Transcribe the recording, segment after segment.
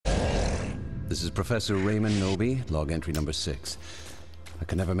This is Professor Raymond Noby, log entry number 6. I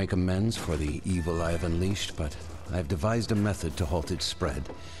can never make amends for the evil I have unleashed, but I've devised a method to halt its spread.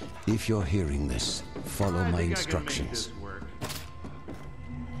 If you're hearing this, follow my instructions.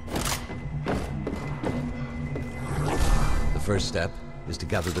 The first step is to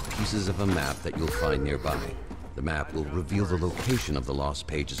gather the pieces of a map that you'll find nearby. The map will reveal the location of the lost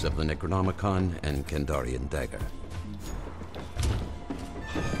pages of the Necronomicon and Kandarian dagger.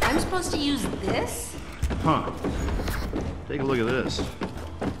 I'm supposed to use this? Huh. Take a look at this.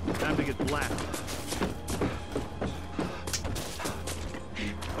 Time to get blasted.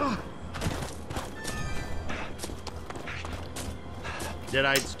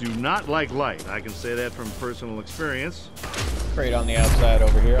 Deadites do not like light. I can say that from personal experience. Crate on the outside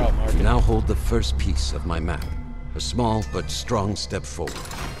over here. I'll mark it. Now hold the first piece of my map. A small but strong step forward.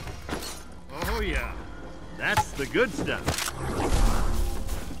 Oh yeah. That's the good stuff.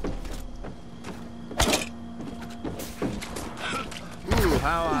 Ooh,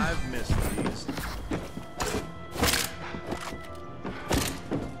 how I've missed these.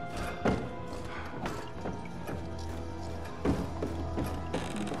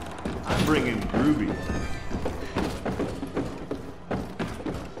 I'm bringing groovy.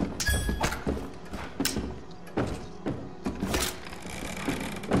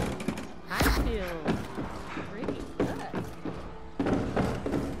 I feel pretty good.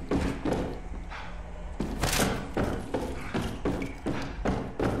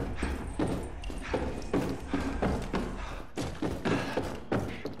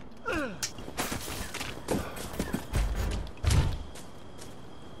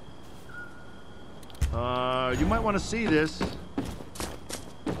 You might want to see this.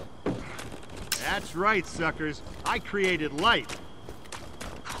 That's right, suckers. I created light.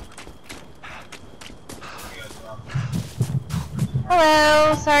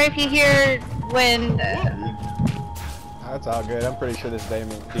 Hello, sorry if you hear wind. That's all good. I'm pretty sure this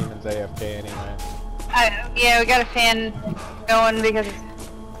demon's AFK anyway. Yeah, we got a fan going because it's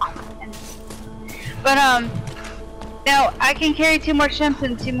but now I can carry 2 more chimps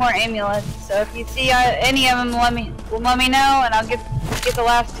and 2 more amulets. So if you see any of them, let me know, and I'll get the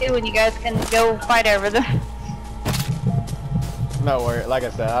last 2, and you guys can go fight over them. No worry. Like I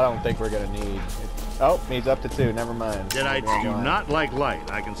said, I don't think we're gonna need. Oh, he's up to 2. Never mind. Deadites do not like light.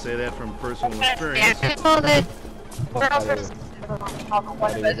 I can say that from personal experience.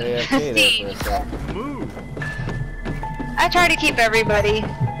 Move. I try to keep everybody,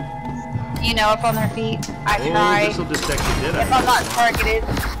 you know, up on their feet. I try. This'll detect the Deadites. If I'm not targeted.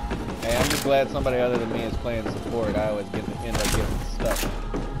 Hey, I'm just glad somebody other than me is playing support. I always end up getting stuck.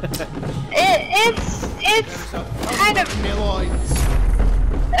 It's kind of.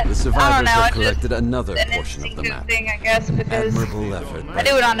 The survivors have collected another portion of the map. Thing, I guess, because Admirable effort. I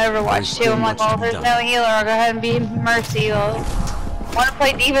do it on Overwatch too. I'm like, well, there's no healer. I'll go ahead and be Mercy. Well, I want to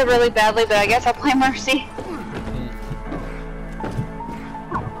play D.Va really badly, but I guess I'll play Mercy.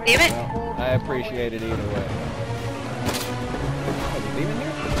 Damn it! Well, I appreciate it either way. Oh, is D.Va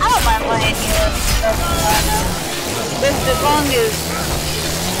here? I don't mind playing healer. Just as long as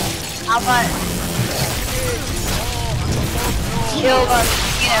I'm not killed on,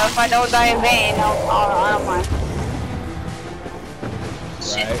 you know, if I don't die in vain, I don't mind.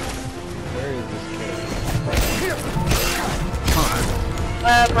 Shit. Right. Where is this kid?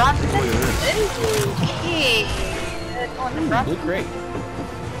 Bronson? Okay. Blue crate.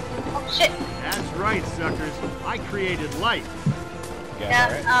 Oh shit. That's right, suckers. I created light.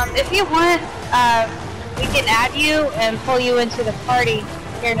 Yeah, if you want, we can add you and pull you into the party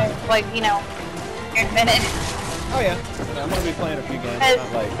here in a, like, you know, here in a minute. Oh yeah. I'm gonna be playing a few games. Not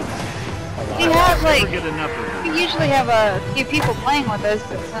like a lot. You have like, Never get enough of it. we usually have a few people playing with us,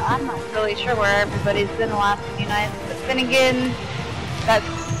 but I'm not really sure where everybody's been the last few nights. But then again,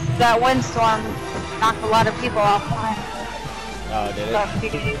 that windstorm knocked a lot of people offline. Oh, did it?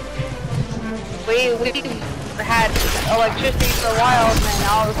 We had electricity for a while, and then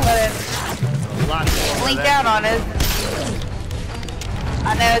all of a sudden, blinked out on us.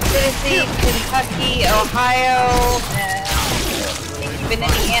 I know Tennessee, Kentucky, Ohio, and even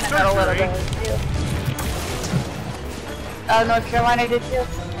Indiana got a little bit too. North Carolina did too.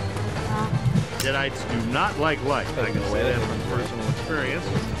 Deadites do not like light. I can say that from personal experience.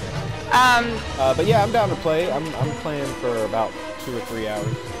 But yeah, I'm down to play. I'm playing for about 2 or 3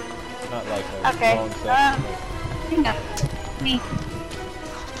 hours. Not like a long session. No, me.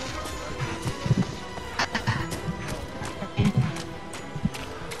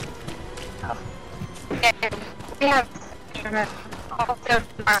 We have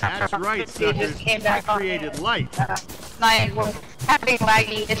That's right, suckers. I created light. Night was having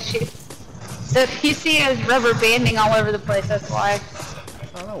laggy issues. So if you see us rubber banding all over the place, that's why.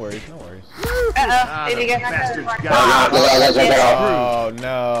 Oh, no worries, no worries. Uh-oh, did you get my bastards code? Oh,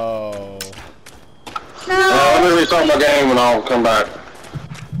 no. No. Let me restart my game and I'll come back.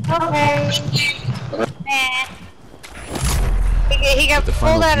 Okay. He got The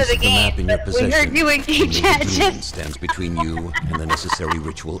pulled final out of piece the map game, in your but we heard possession. you in game chat Tryin just... stands between you and the necessary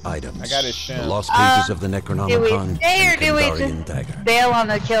ritual items. I got his The shim. lost pages of the Do we Necronomicon stay or and do we Kandarian just dagger. bail on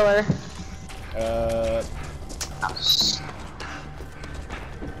the killer?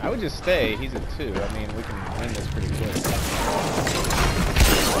 I would just stay. He's at 2. I mean, we can win this pretty quick.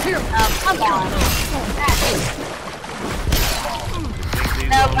 Come on.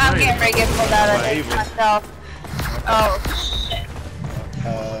 Nope, I'm getting ready to get pulled out of this myself. Oh, shit.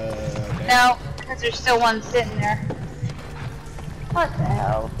 No, because there's still one sitting there. What the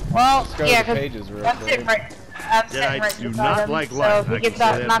hell? Well, Let's go yeah, to the because pages real I'm quick. sitting right, do beside not him, like so life. if he I gets can say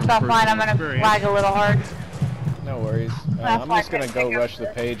off, that knocked from offline, I'm personal gonna experience. flag a little hard. No worries. That's I'm why just I gonna couldn't go pick up rush the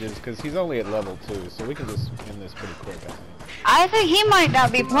the- pages because he's only at level 2, so we can just end this pretty quick, I think. I think he might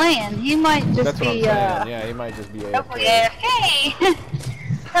not be playing. He might just That's what I'm be, saying. Yeah, he might just be hopefully AFK. AFK.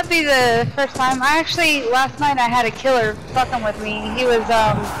 That'd be the first time. Last night I had a killer fucking with me. He was,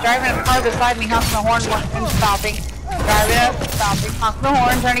 driving a car beside me, honking the horn and stopping. Driving up, stopping, honking the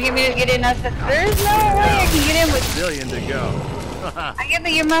horn, trying to get me to get in. I said, there's no way I can get in with you. Billion to go. I get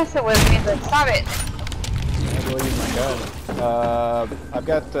that you're messing with me, but stop it. I believe my gun. I've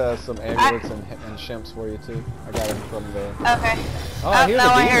got some amulets and shimps for you too. I got him from the. Okay. Oh, here's no,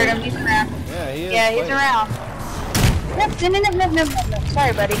 a I heard demon. him. He's around. Yeah, he is. Yeah, he's playing. around. No.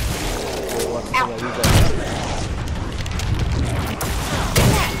 Sorry, buddy. Ow.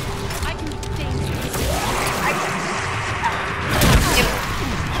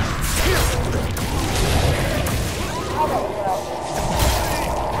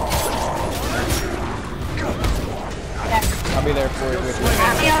 I'll be there for you with you.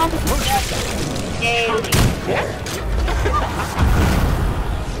 Yay.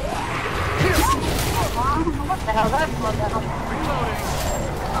 What the hell? That's what the hell.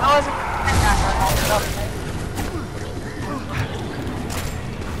 I wasn't.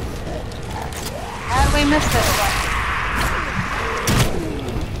 How did we miss this one?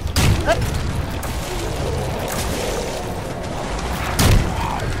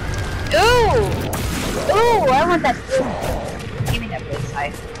 Ooh! Ooh, I want that blue. Give me that blue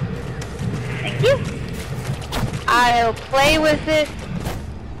side. Thank you. I'll play with it.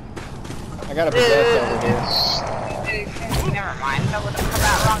 I got a possess over here. Never mind. That would have come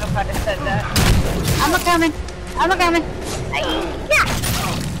out wrong if I'd have said that. I'm a-coming. Yeah!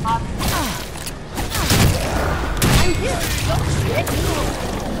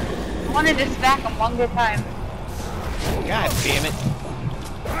 I wanted to stack them one good time. God damn it.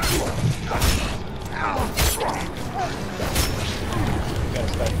 Gotta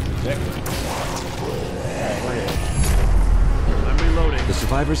start the objective. I'm reloading. The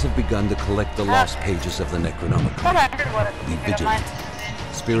survivors have begun to collect the lost pages of the Necronomicon. Thought I heard what it Be was. vigilant.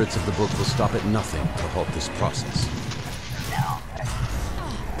 Spirits of the book will stop at nothing to halt this process.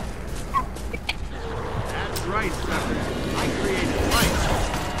 That's right, sucker. I created life.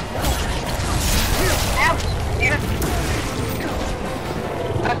 Ouch! Here.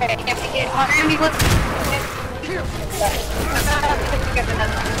 Okay, if we get one enemy, let's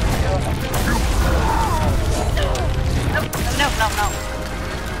No.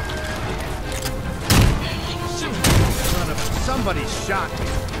 Somebody shot me.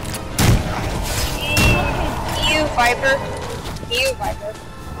 You, Viper.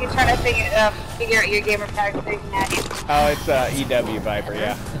 You're trying to figure out your gamer tag so you can add you. Oh, it's EW Viper,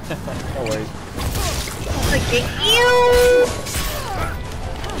 yeah. No worries. Look at you!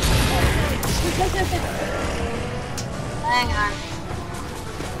 Hang on.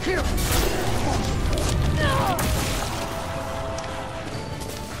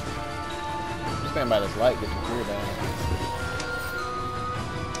 Stand by this light, get your gear down.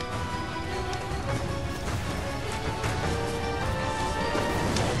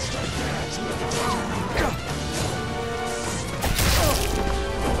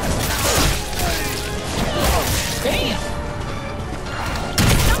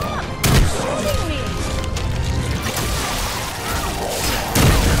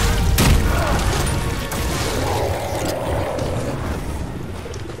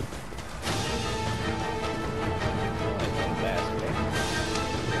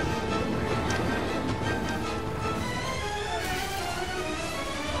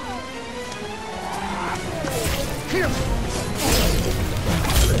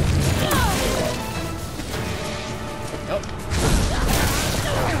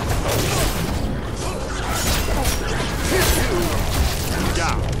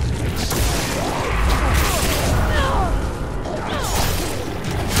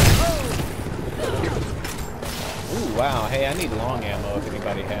 need long ammo if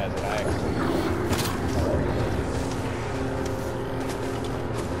anybody has it. I actually...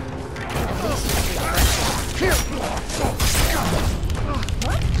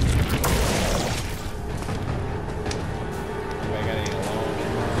 Anybody got any long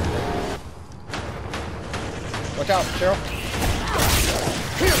ammo? Watch out, Cheryl.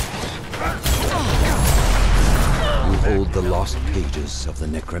 You hold the lost pages of the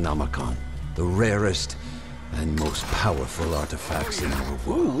Necronomicon, the rarest and most powerful artifacts in our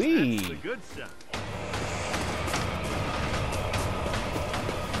world. Ooh-wee. The good stuff.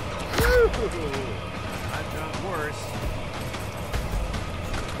 I've done worse.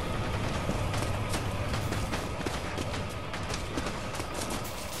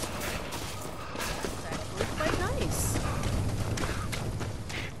 That's quite nice.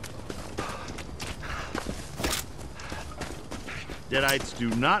 Deadites do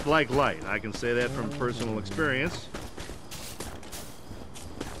not like light. I can say that from personal experience.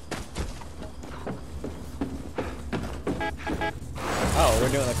 Oh, we're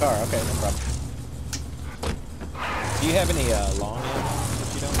doing the car. Okay, no problem. Do you have any long ammo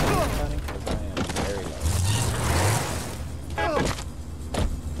that you don't have, Sonny? Because I am very low.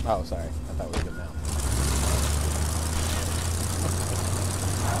 Oh, sorry. I thought we were good now.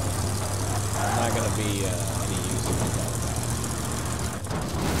 I'm not going to be any use of that.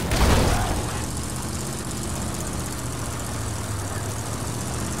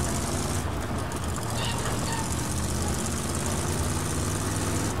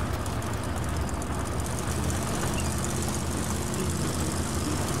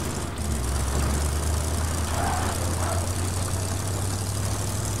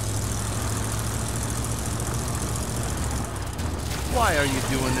 Why are you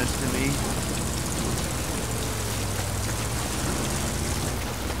doing this to me?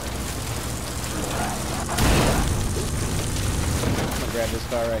 I'm going to grab this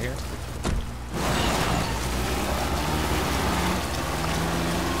car right here.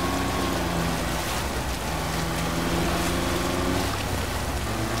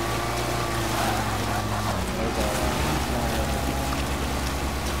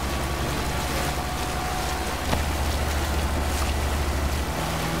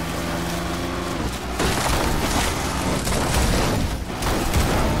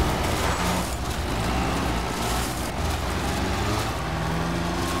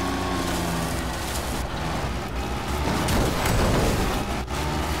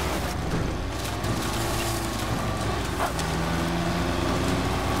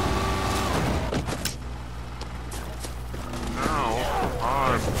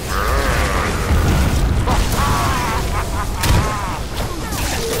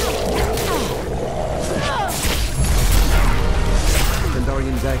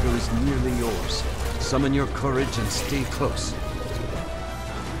 Dagger is nearly yours. Summon your courage and stay close.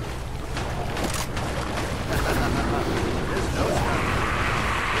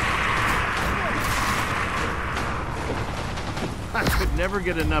 I could never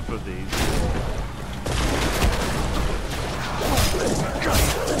get enough of these.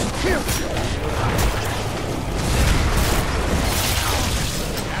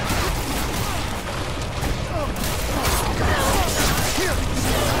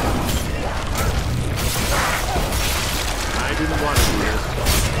 I didn't want to do this.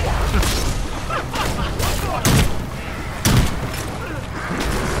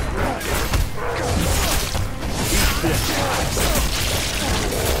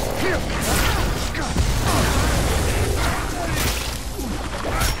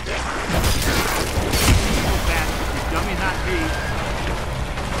 Dummy, not me.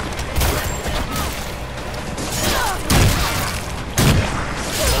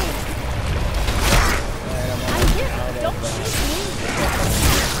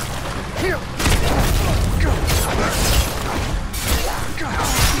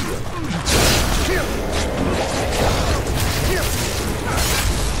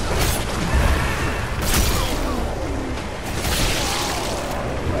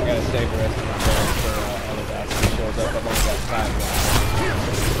 Save the rest of the barrels for other guys who shows up. I've only got 5 left.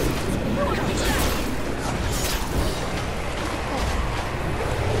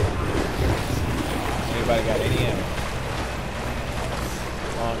 Anybody got any ammo?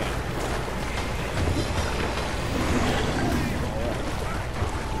 Long ammo.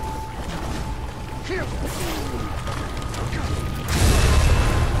 Here!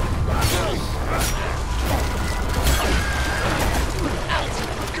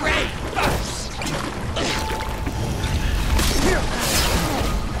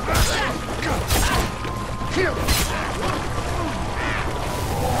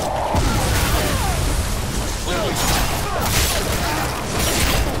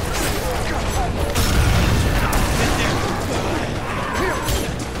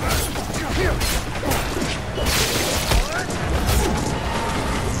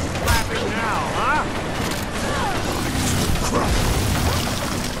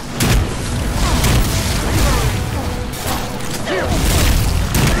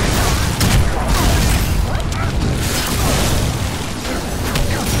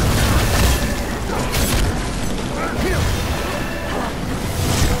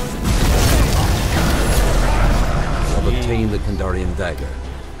 obtain the Kandarian dagger.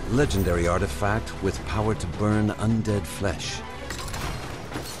 Legendary artifact with power to burn undead flesh.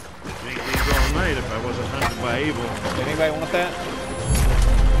 Make these all night if I wasn't hunted by evil. Anybody want that?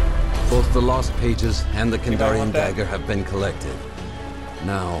 Both the lost pages and the Kandarian dagger have been collected.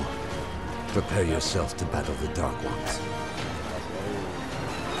 Now, prepare yourself to battle the Dark Ones.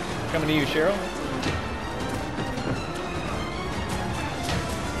 Coming to you, Cheryl.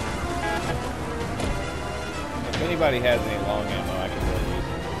 If anybody has any long ammo, I can really use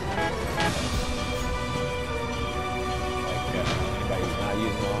it. Like, anybody who's not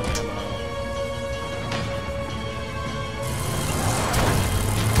using long ammo.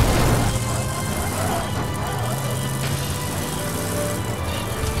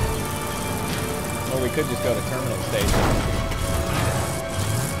 Or we could just go to terminal station.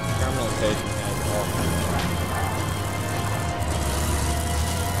 Terminal station has all kinds of...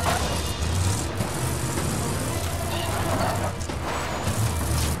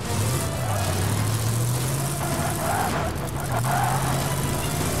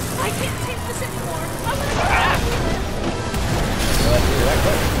 I can't take this anymore. Let's do that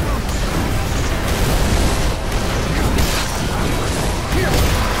quick.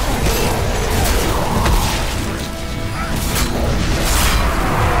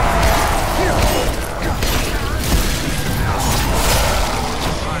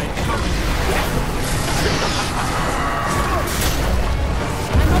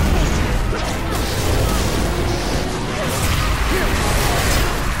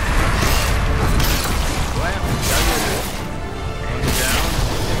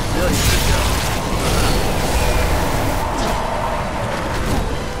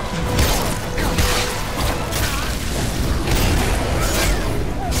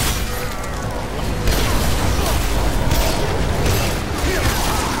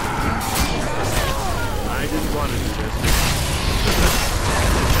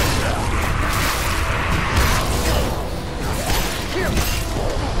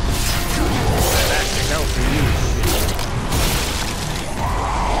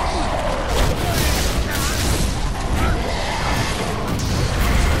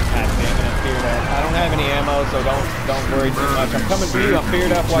 So don't worry too much. I'm coming for you. I'm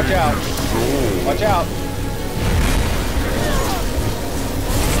feared up. Watch out. Watch out.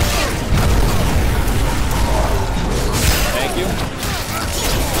 Thank you.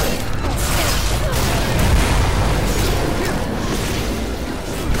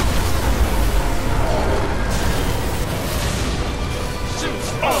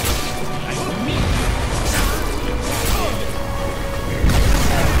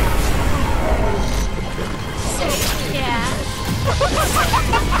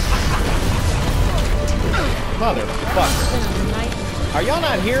 Motherfucker. Are y'all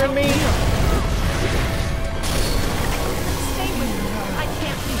not hearing me? Stay with me. I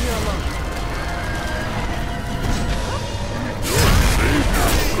can't be here alone.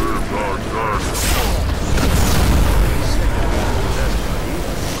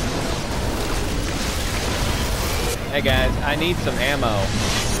 Hey guys, I need some ammo.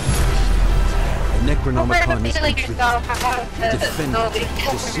 Necronomicon is entry. Defend it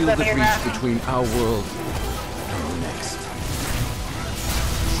to seal the breach between our world and the next.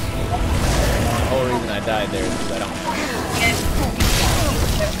 The whole reason I died there is because I don't have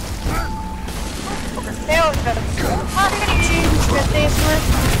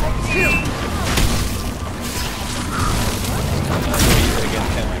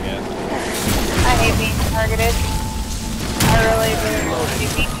I hate being targeted. I really do. I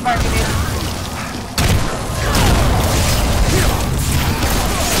hate being targeted.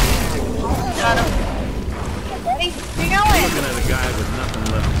 Got him. Ready? Where you going? Looking at a guy with nothing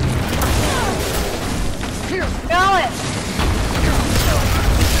left. Going.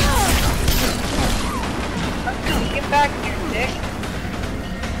 Get back here, dick.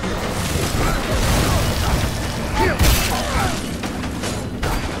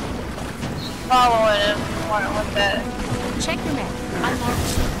 Following him. What's that? Check your map. I'm marked.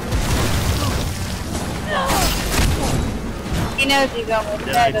 He knows he's almost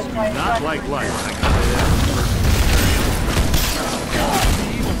dead. That's why he's Not running. like life. I can say that.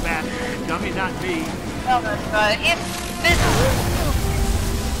 Evil bastard. Dummy, not me. Almost, but it's this.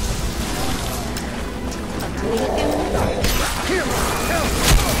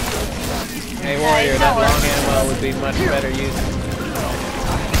 Hey warrior, that long ammo would be much better used.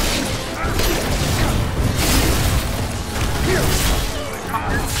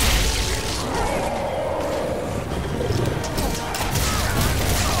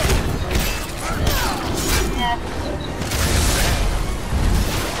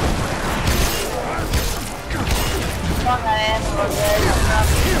 Long in. We're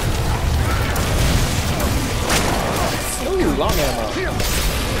good. Ooh, long ammo.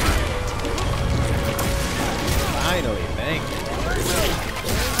 Finally, thank you.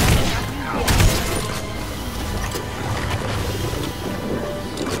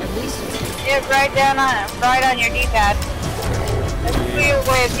 Yeah, right on your D-pad. That's a weird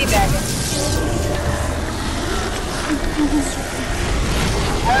way of D-bagging.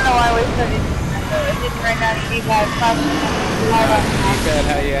 I don't know why we put it. It didn't right down your D-pad. D-pad,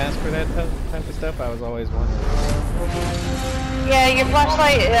 how you ask for that type of stuff? I was always wondering. Yeah, your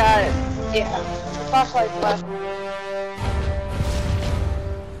flashlight. Yeah, the flashlight's left.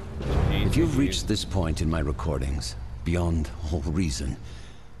 If you've reached this point in my recordings, beyond all reason,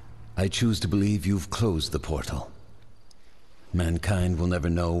 I choose to believe you've closed the portal. Mankind will never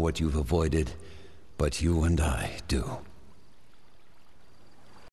know what you've avoided, but you and I do.